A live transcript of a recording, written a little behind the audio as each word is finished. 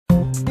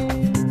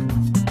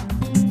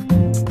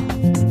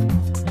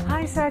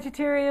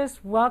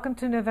Sagittarius, welcome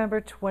to November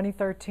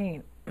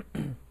 2013.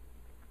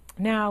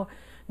 Now,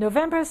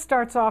 November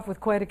starts off with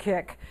quite a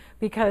kick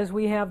because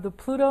we have the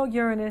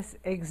Pluto-Uranus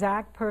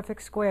exact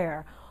perfect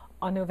square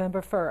on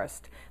November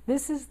 1st.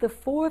 This is the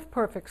fourth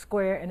perfect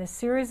square in a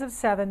series of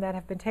 7 that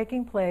have been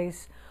taking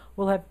place.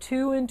 We'll have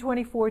 2 in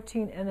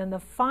 2014, and then the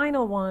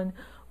final one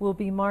will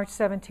be March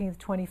 17th,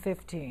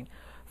 2015.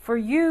 For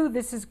you,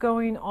 this is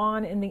going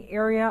on in the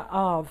area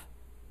of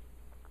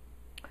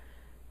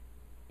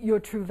your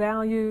true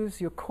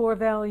values, your core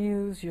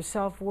values, your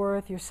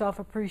self-worth, your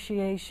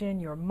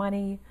self-appreciation, your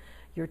money,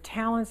 your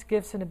talents,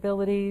 gifts, and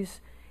abilities.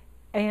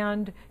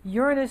 And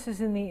Uranus is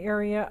in the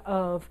area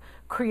of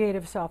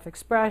creative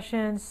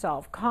self-expression,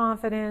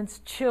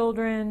 self-confidence,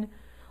 children,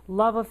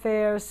 love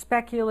affairs,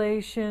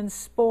 speculation,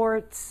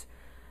 sports,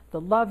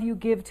 the love you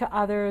give to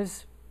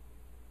others.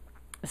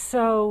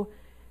 So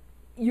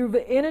you're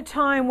in a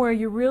time where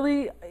you're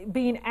really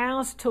being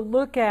asked to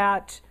look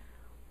at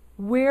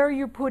where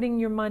you're putting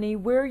your money,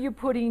 where you're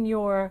putting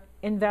your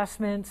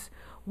investments,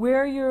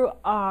 where you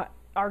are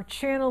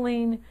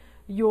channeling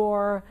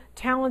your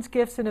talents,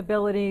 gifts, and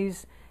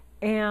abilities,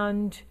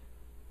 and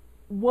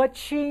what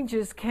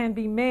changes can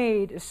be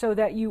made so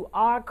that you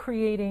are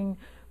creating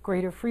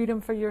greater freedom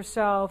for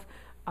yourself,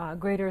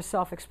 greater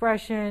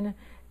self-expression,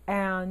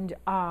 and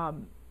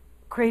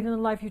creating the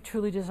life you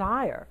truly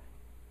desire.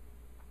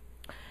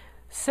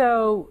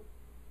 So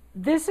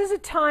this is a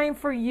time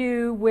for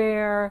you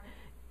where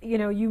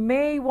you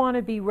may want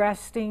to be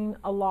resting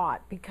a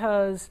lot,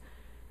 because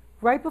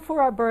right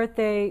before our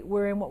birthday,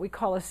 we're in what we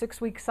call a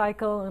 6-week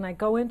cycle, and I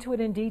go into it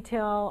in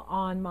detail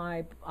on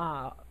my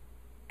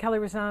Kelley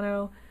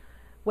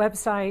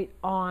website,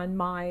 on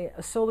my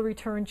solar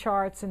return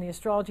charts in the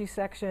astrology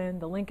section.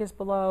 The link is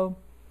below.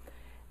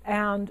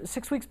 And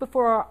 6 weeks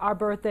before our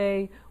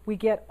birthday, we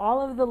get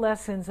all of the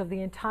lessons of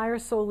the entire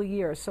solar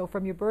year. So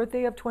from your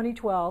birthday of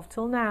 2012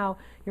 till now,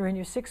 you're in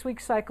your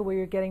 6-week cycle where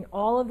you're getting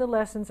all of the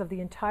lessons of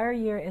the entire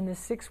year in this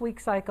 6-week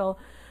cycle.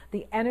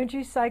 The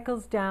energy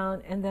cycles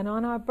down, and then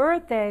on our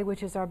birthday,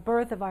 which is our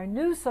birth of our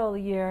new solar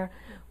year,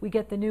 we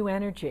get the new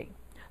energy.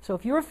 So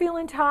if you're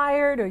feeling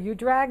tired or you're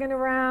dragging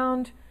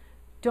around,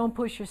 don't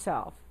push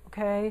yourself,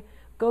 okay?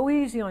 Go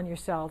easy on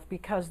yourself,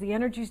 because the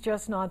energy's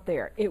just not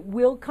there. It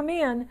will come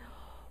in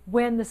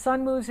when the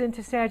sun moves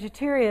into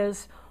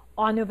Sagittarius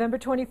on November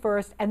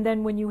 21st, and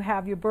then when you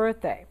have your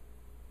birthday.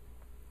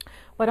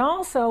 But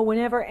also,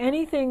 whenever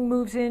anything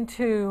moves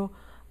into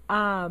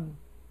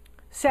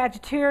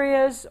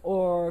Sagittarius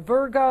or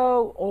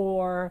Virgo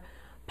or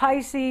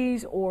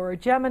Pisces or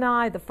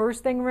Gemini, the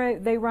first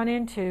thing they run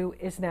into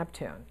is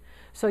Neptune.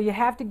 So you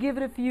have to give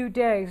it a few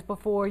days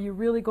before you're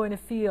really going to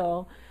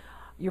feel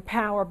your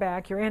power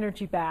back, your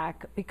energy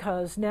back,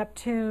 because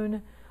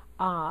Neptune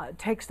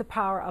takes the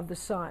power of the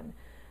sun.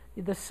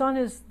 The sun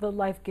is the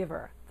life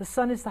giver. The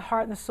sun is the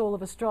heart and the soul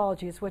of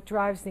astrology. It's what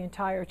drives the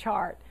entire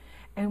chart.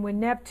 And when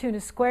Neptune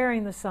is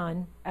squaring the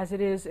sun, as it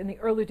is in the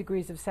early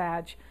degrees of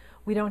Sag,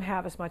 we don't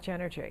have as much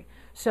energy.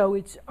 So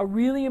it's a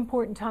really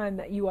important time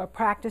that you are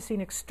practicing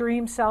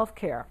extreme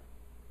self-care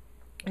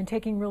and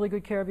taking really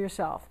good care of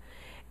yourself.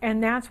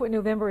 And that's what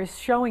November is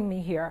showing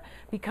me here,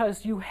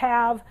 because you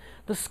have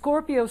the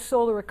Scorpio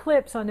solar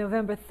eclipse on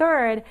November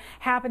 3rd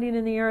happening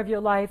in the area of your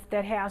life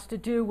that has to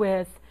do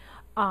with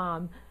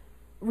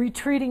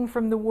retreating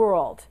from the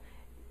world.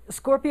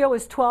 Scorpio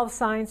is 12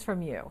 signs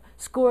from you.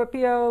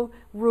 Scorpio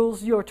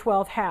rules your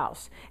 12th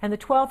house. And the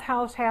 12th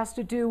house has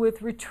to do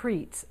with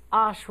retreats,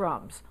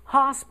 ashrams,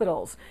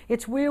 hospitals.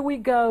 It's where we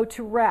go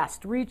to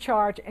rest,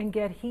 recharge, and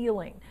get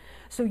healing.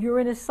 So you're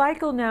in a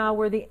cycle now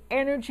where the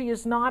energy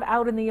is not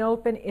out in the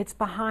open, it's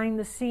behind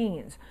the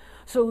scenes.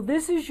 So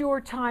this is your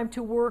time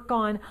to work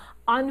on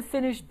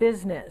unfinished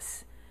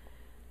business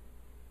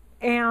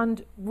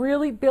and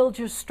really build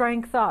your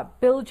strength up,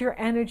 build your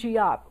energy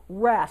up,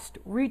 rest,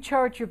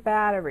 recharge your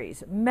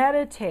batteries,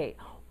 meditate,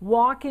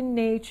 walk in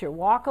nature,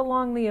 walk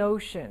along the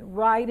ocean,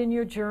 write in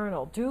your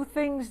journal, do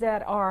things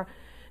that are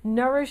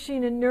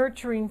nourishing and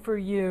nurturing for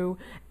you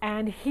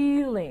and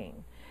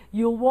healing.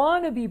 You'll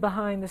want to be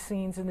behind the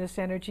scenes in this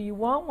energy. You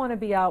won't want to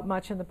be out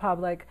much in the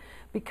public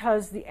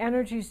because the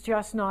energy's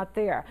just not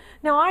there.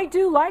 Now, I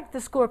do like the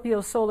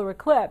Scorpio solar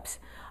eclipse.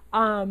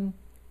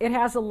 It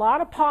has a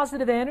lot of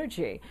positive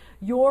energy.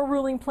 Your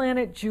ruling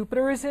planet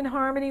Jupiter is in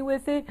harmony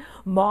with it.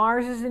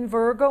 Mars is in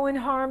Virgo in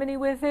harmony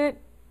with it.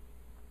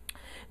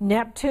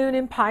 Neptune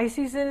in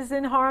Pisces is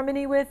in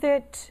harmony with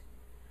it.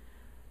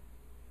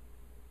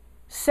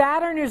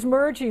 Saturn is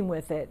merging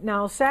with it.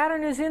 Now,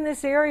 Saturn is in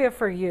this area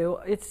for you.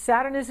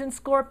 Saturn is in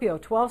Scorpio,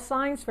 12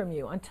 signs from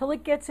you. Until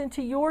it gets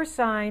into your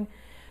sign,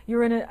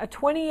 you're in a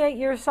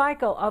 28-year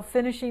cycle of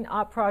finishing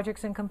up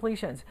projects and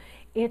completions.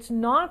 It's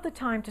not the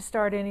time to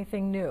start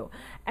anything new.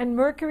 And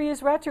Mercury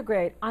is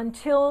retrograde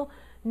until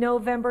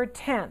November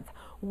 10th.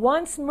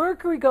 Once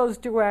Mercury goes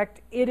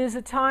direct, it is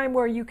a time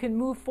where you can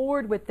move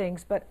forward with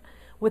things. But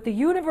what the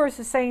universe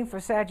is saying for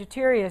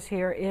Sagittarius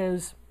here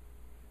is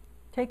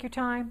take your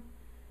time,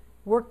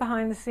 work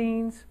behind the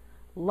scenes,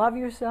 love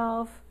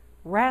yourself,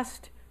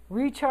 rest,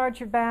 recharge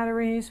your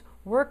batteries,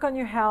 work on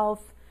your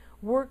health,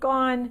 work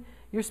on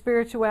your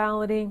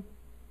spirituality,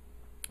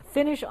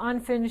 finish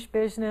unfinished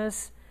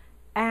business,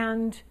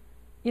 and,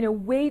 you know,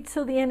 wait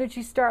till the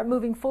energies start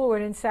moving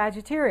forward in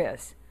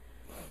Sagittarius.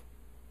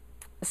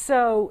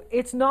 So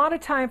it's not a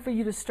time for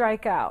you to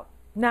strike out.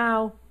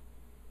 Now,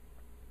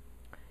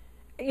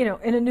 you know,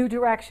 in a new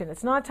direction.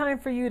 It's not time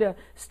for you to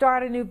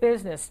start a new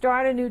business,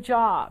 start a new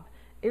job.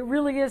 It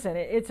really isn't.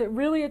 It's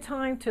really a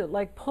time to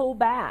like pull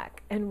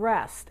back and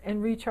rest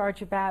and recharge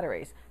your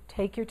batteries.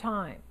 Take your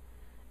time.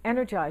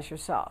 Energize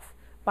yourself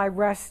by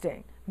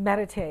resting,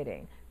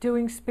 meditating,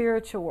 doing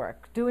spiritual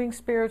work, doing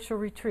spiritual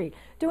retreat,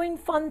 doing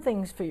fun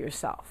things for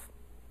yourself.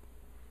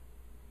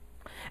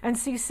 And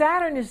see,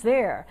 Saturn is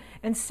there,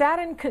 and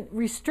Saturn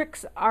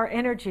restricts our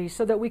energy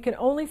so that we can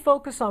only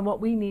focus on what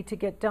we need to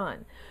get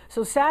done.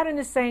 So Saturn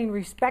is saying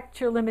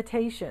respect your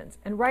limitations.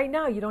 And right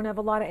now you don't have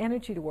a lot of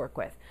energy to work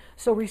with.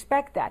 So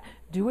respect that.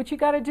 Do what you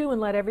got to do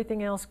and let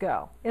everything else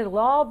go. It'll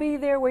all be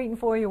there waiting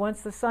for you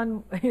once the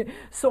sun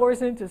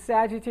soars into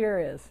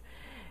Sagittarius,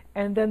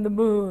 and then the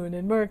moon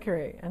and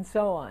Mercury and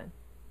so on.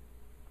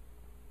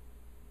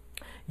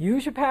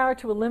 Use your power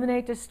to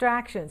eliminate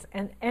distractions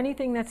and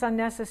anything that's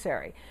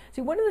unnecessary.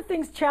 See, one of the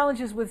things,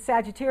 challenges with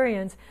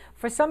Sagittarians,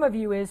 for some of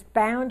you, is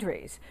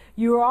boundaries.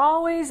 You're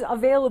always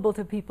available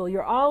to people.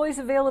 You're always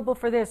available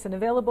for this and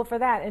available for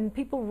that, and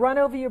people run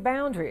over your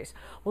boundaries.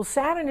 Well,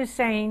 Saturn is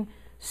saying,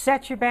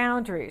 set your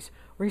boundaries,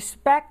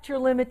 respect your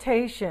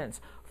limitations,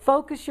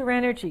 focus your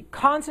energy,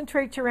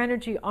 concentrate your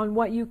energy on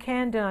what you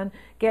can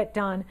get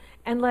done,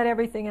 and let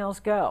everything else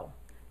go.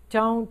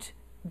 Don't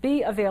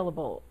be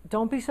available.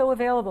 Don't be so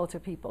available to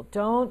people.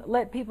 Don't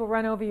let people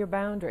run over your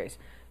boundaries.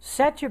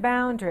 Set your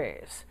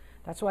boundaries.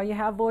 That's why you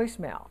have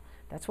voicemail.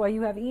 That's why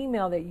you have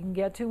email that you can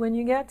get to when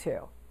you get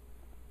to.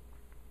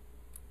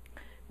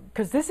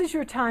 Because this is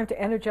your time to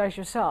energize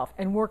yourself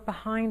and work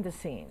behind the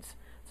scenes.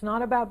 It's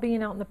not about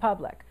being out in the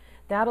public.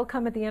 That'll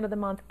come at the end of the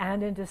month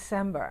and in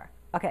December.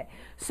 Okay,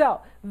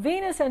 so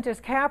Venus enters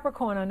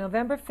Capricorn on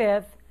November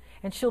 5th,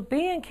 and she'll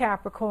be in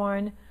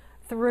Capricorn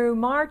through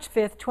March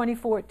 5th,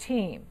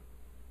 2014.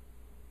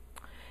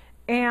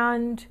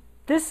 And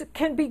this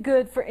can be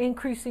good for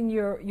increasing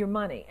your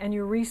money and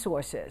your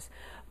resources.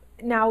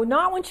 Now,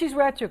 not when she's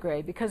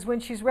retrograde, because when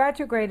she's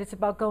retrograde, it's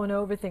about going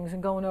over things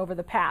and going over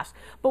the past.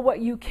 But what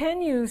you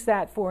can use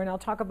that for, and I'll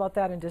talk about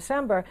that in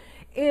December,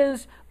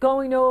 is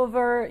going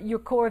over your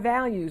core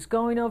values,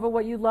 going over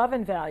what you love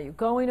and value,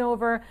 going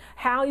over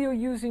how you're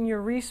using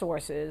your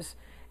resources,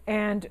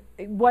 and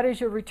what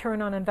is your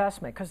return on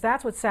investment, because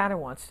that's what Saturn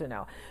wants to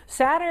know.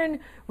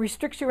 Saturn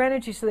restricts your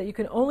energy so that you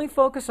can only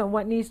focus on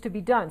what needs to be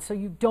done, so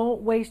you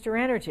don't waste your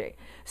energy.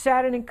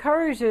 Saturn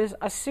encourages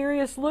a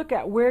serious look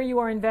at where you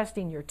are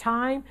investing your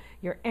time,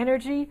 your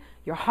energy,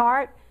 your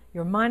heart,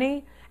 your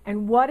money,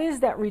 and what is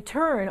that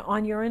return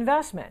on your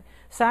investment.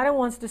 Saturn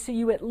wants to see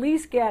you at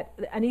least get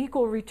an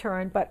equal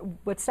return, but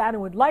what Saturn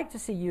would like to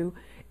see you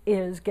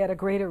is get a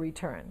greater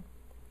return.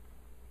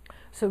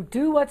 So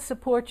do what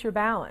supports your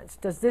balance.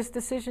 Does this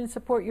decision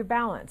support your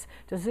balance?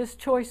 Does this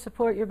choice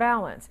support your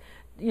balance?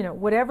 You know,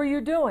 whatever you're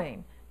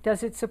doing,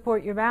 does it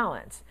support your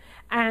balance?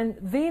 And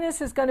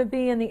Venus is going to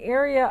be in the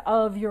area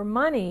of your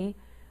money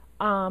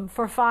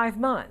for 5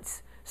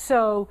 months.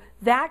 So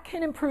that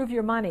can improve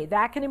your money.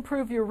 That can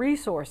improve your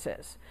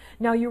resources.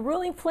 Now, your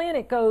ruling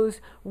planet goes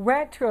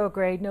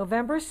retrograde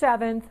November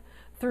 7th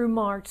through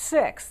March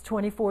 6th,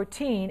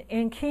 2014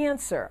 in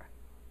Cancer.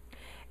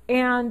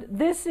 And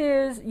this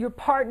is your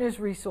partner's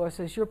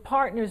resources, your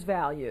partner's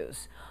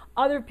values,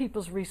 other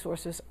people's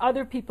resources,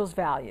 other people's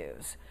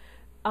values,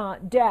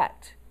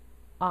 debt,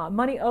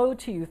 money owed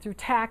to you through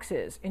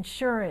taxes,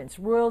 insurance,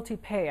 royalty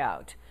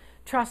payout,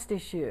 trust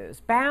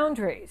issues,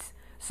 boundaries.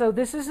 So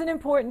this is an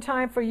important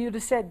time for you to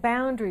set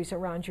boundaries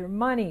around your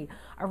money,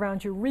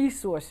 around your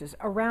resources,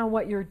 around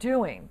what you're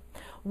doing.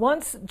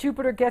 Once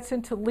Jupiter gets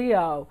into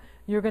Leo,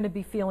 you're going to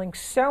be feeling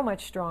so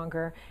much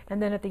stronger.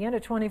 And then at the end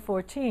of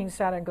 2014,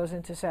 Saturn goes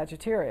into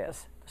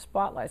Sagittarius. The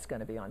spotlight's going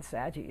to be on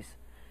Saggies,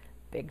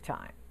 big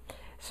time.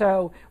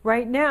 So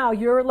right now,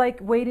 you're like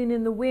waiting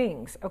in the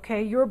wings,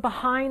 okay? You're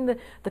behind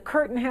the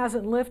curtain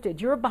hasn't lifted.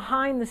 You're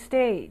behind the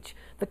stage.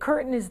 The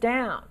curtain is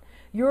down.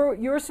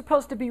 You're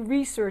supposed to be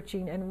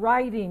researching and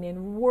writing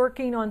and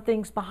working on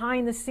things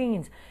behind the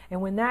scenes. And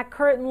when that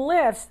curtain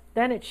lifts,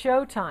 then it's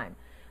showtime,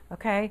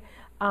 okay?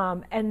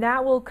 And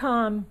that will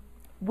come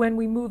when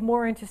we move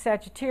more into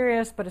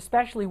Sagittarius, but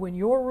especially when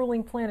your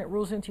ruling planet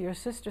rules into your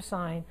sister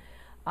sign,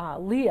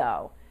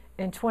 Leo,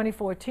 in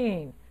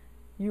 2014,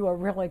 you are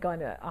really going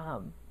to,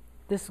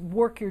 this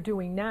work you're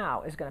doing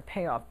now is going to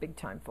pay off big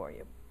time for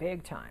you,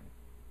 big time.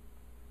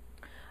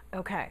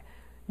 Okay,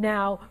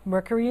 now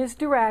Mercury is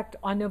direct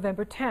on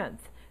November 10th.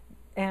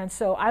 And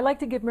so I like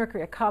to give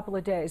Mercury a couple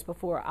of days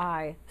before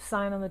I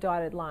sign on the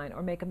dotted line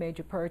or make a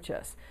major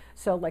purchase.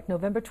 So like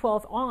November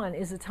 12th on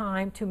is a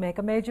time to make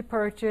a major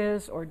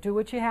purchase or do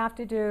what you have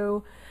to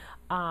do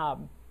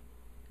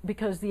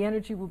because the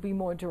energy will be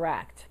more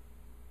direct.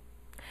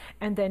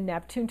 And then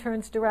Neptune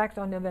turns direct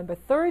on November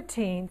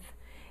 13th,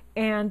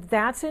 And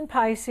that's in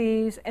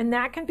Pisces, and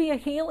that can be a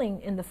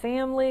healing in the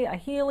family, a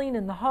healing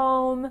in the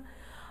home,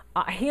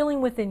 a healing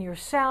within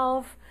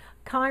yourself.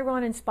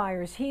 Chiron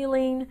inspires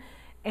healing.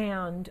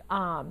 And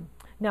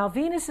now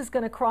Venus is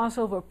going to cross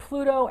over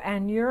Pluto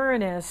and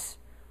Uranus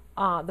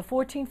the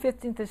 14th,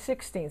 15th, and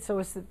 16th. So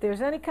if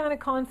there's any kind of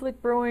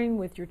conflict brewing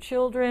with your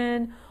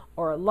children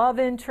or a love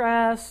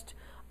interest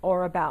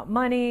or about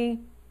money,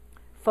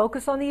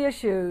 focus on the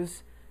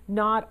issues,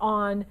 not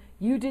on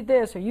you did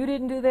this or you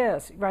didn't do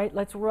this, right?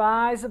 Let's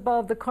rise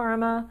above the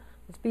karma.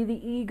 Let's be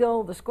the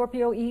eagle, the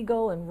Scorpio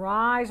eagle, and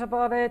rise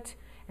above it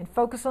and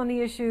focus on the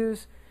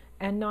issues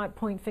and not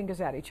point fingers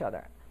at each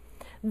other.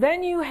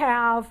 Then you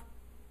have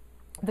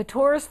the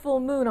Taurus full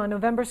moon on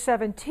November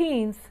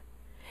 17th,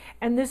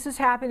 and this is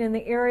happening in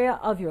the area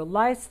of your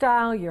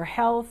lifestyle, your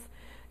health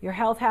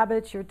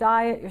habits, your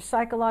diet, your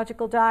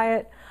psychological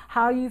diet,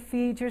 how you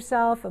feed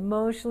yourself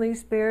emotionally,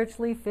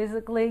 spiritually,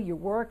 physically, your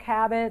work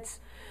habits.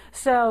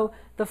 So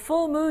the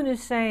full moon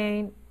is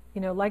saying,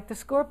 like the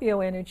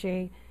Scorpio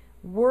energy,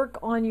 work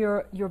on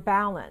your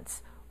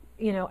balance.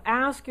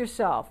 Ask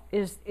yourself,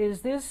 is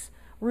this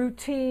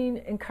routine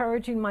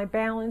encouraging my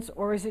balance,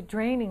 or is it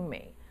draining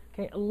me?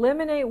 Okay,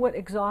 eliminate what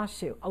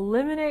exhausts you,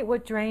 eliminate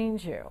what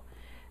drains you.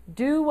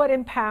 Do what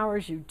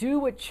empowers you, do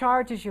what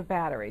charges your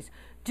batteries,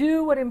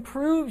 do what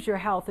improves your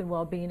health and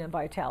well-being and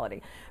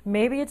vitality.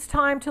 Maybe it's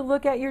time to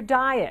look at your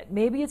diet.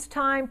 Maybe it's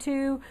time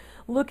to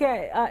look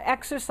at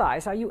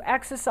exercise. Are you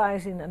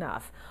exercising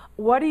enough?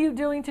 What are you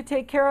doing to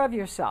take care of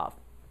yourself?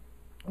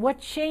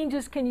 What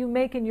changes can you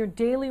make in your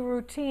daily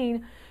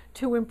routine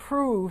to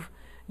improve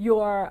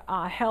your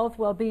health,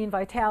 well-being,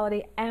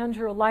 vitality, and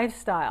your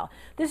lifestyle?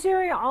 This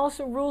area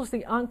also rules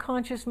the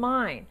unconscious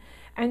mind.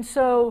 And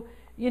so,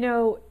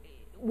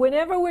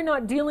 whenever we're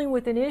not dealing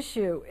with an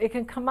issue, it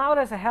can come out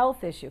as a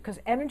health issue, because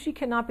energy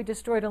cannot be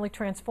destroyed, only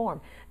transformed.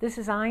 This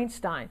is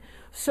Einstein.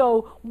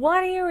 So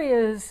what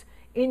areas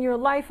in your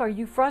life are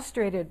you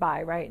frustrated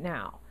by right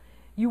now?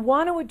 You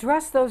want to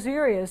address those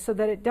areas so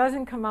that it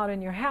doesn't come out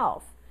in your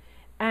health.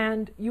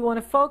 And you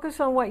want to focus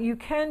on what you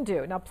can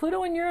do. Now,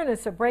 Pluto and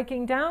Uranus are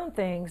breaking down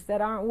things that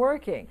aren't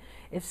working.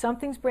 If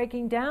something's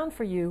breaking down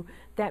for you,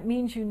 that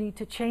means you need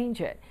to change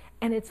it.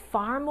 And it's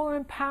far more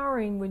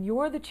empowering when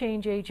you're the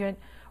change agent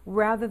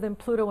rather than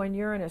Pluto and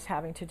Uranus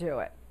having to do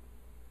it.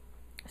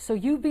 So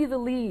you be the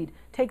lead,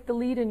 take the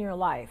lead in your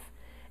life,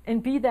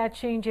 and be that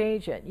change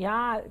agent.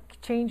 Yeah,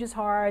 change is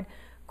hard,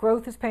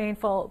 growth is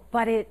painful,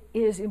 but it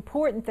is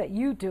important that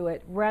you do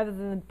it rather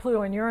than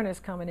Pluto and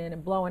Uranus coming in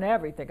and blowing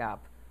everything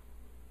up.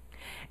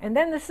 And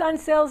then the sun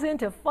sails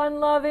into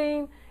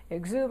fun-loving,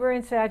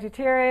 exuberant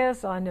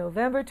Sagittarius on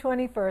November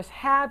 21st.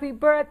 Happy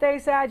birthday,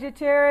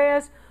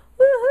 Sagittarius!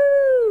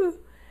 Woohoo!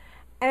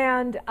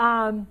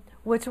 And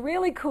what's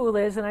really cool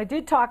is, and I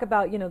did talk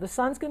about, the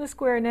sun's going to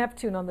square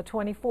Neptune on the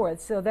 24th.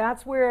 So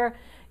that's where,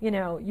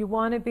 you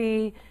want to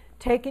be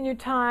taking your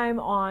time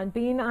on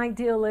being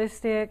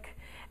idealistic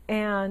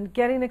and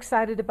getting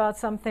excited about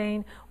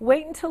something.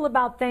 Wait until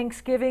about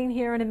Thanksgiving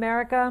here in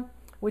America,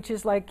 which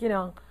is like,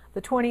 the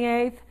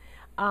 28th.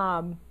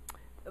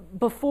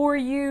 Before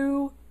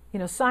you,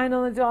 sign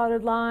on the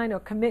dotted line or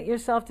commit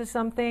yourself to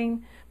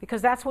something,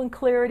 because that's when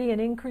clarity and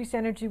increased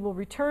energy will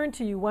return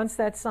to you once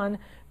that sun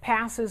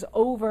passes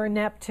over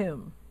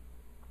Neptune.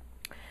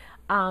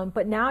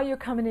 But now you're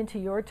coming into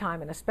your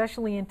time, and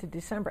especially into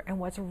December. And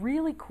what's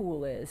really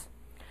cool is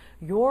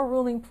your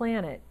ruling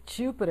planet,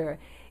 Jupiter,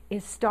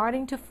 is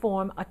starting to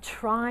form a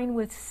trine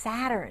with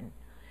Saturn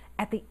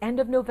at the end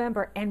of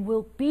November and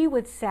will be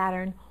with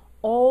Saturn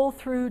all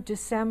through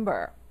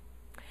December.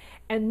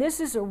 And this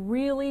is a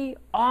really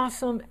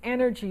awesome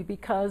energy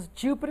because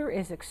Jupiter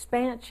is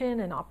expansion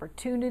and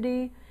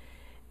opportunity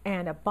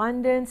and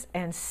abundance,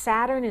 and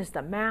Saturn is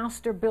the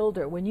master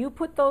builder. When you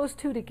put those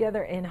two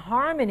together in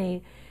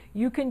harmony,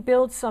 you can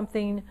build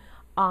something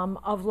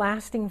of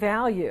lasting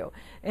value.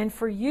 And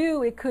for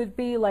you, it could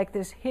be like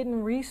this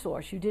hidden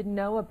resource you didn't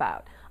know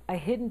about, a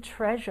hidden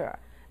treasure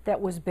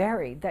that was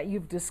buried that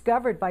you've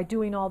discovered by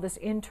doing all this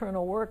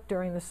internal work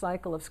during the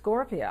cycle of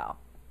Scorpio.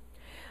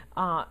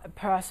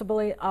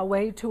 Possibly a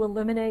way to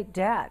eliminate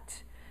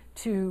debt,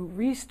 to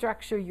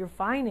restructure your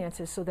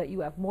finances so that you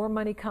have more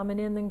money coming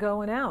in than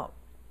going out.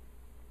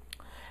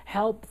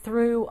 Help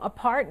through a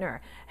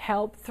partner,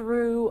 help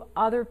through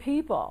other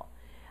people.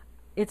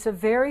 It's a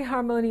very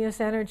harmonious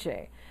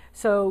energy.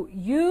 So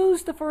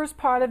use the first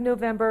part of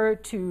November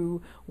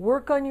to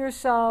work on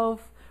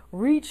yourself,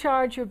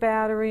 recharge your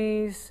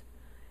batteries,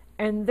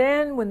 and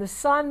then when the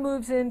sun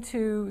moves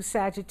into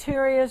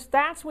Sagittarius,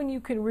 that's when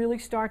you can really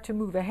start to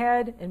move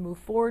ahead and move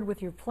forward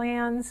with your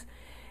plans.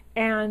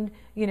 And,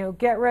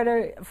 get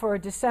ready for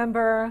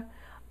December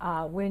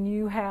when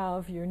you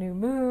have your new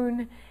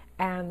moon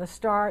and the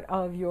start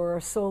of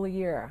your solar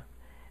year.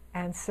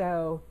 And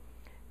so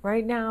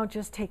right now,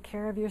 just take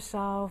care of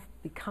yourself,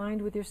 be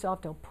kind with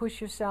yourself, don't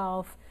push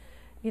yourself,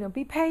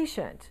 be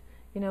patient.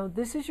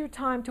 This is your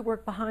time to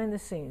work behind the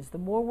scenes. The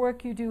more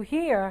work you do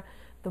here,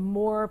 the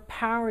more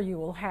power you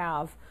will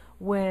have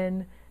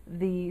when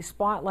the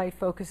spotlight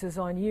focuses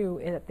on you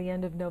at the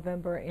end of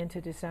November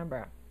into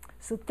December.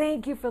 So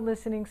thank you for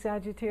listening,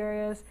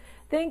 Sagittarius.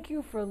 Thank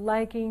you for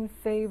liking,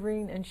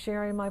 favoring, and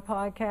sharing my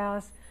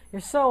podcast. You're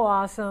so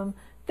awesome.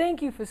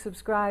 Thank you for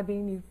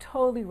subscribing. You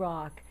totally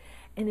rock.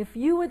 And if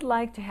you would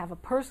like to have a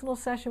personal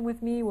session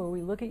with me where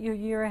we look at your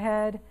year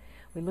ahead,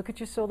 we look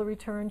at your solar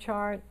return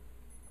chart,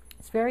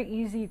 it's very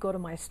easy. You go to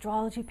my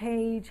astrology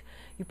page,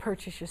 you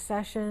purchase your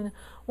session.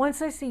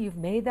 Once I see you've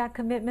made that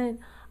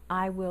commitment,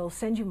 I will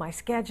send you my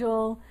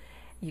schedule.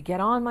 You get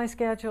on my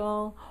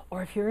schedule,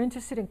 or if you're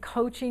interested in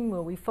coaching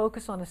where we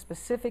focus on a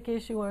specific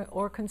issue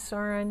or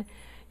concern,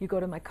 you go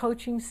to my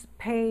coaching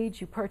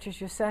page, you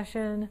purchase your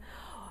session,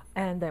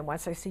 and then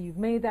once I see you've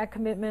made that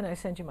commitment, I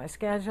send you my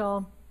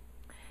schedule,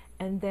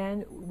 and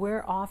then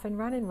we're off and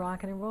running,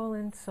 rocking and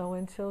rolling. So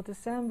until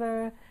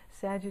December,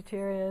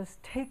 Sagittarius,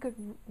 take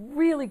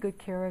really good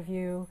care of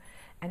you,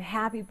 and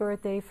happy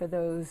birthday for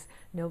those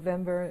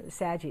November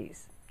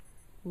Saggies.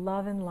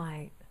 Love and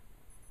light.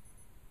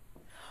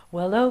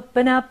 Well,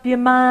 open up your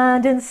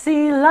mind and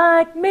see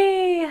like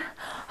me.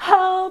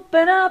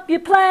 Open up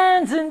your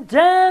plans and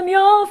damn,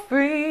 you're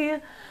free.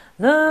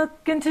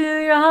 Look into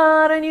your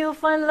heart and you'll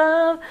find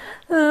love,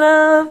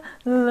 love,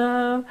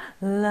 love,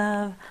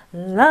 love,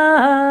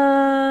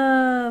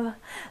 love.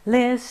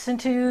 Listen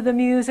to the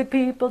music,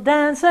 people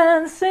dance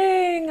and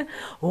sing.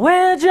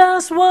 We're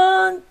just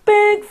one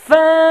big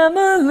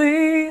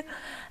family,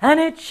 and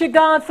it's your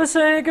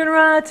God-forsaken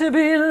right to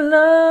be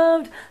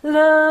loved,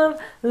 loved,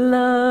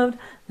 loved,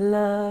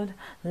 loved,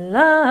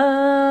 loved.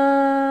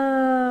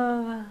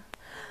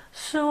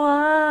 So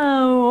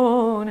I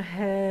won't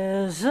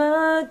hesitate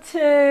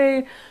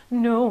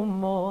no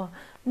more,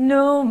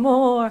 no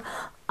more.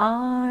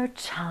 Our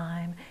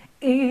time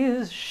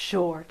is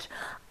short.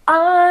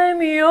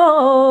 I'm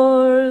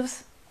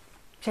yours.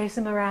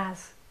 Jason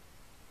Mraz.